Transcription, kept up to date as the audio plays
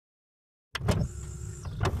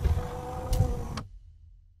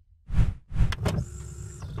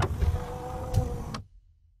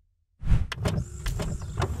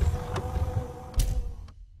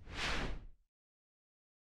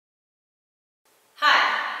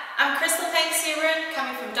Ren,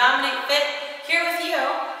 coming from Dominate Fit, here with you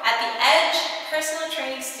at the Edge Personal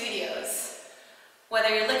Training Studios. Whether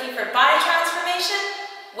you're looking for body transformation,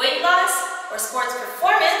 weight loss, or sports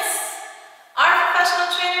performance, our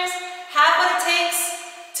professional trainers have what it takes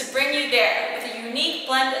to bring you there with a unique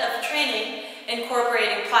blend of training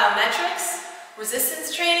incorporating plyometrics,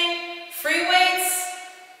 resistance training, free weights,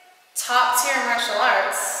 top-tier martial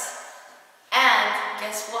arts, and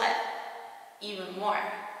guess what? Even more.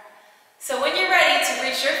 So when you're ready to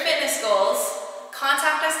reach your fitness goals,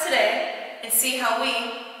 contact us today and see how we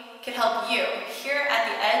can help you here at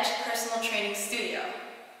the Edge Personal Training Studio.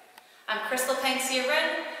 I'm Crystal Ren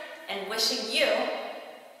and wishing you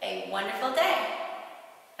a wonderful day.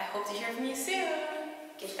 I hope to hear from you soon.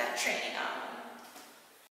 Get that training on.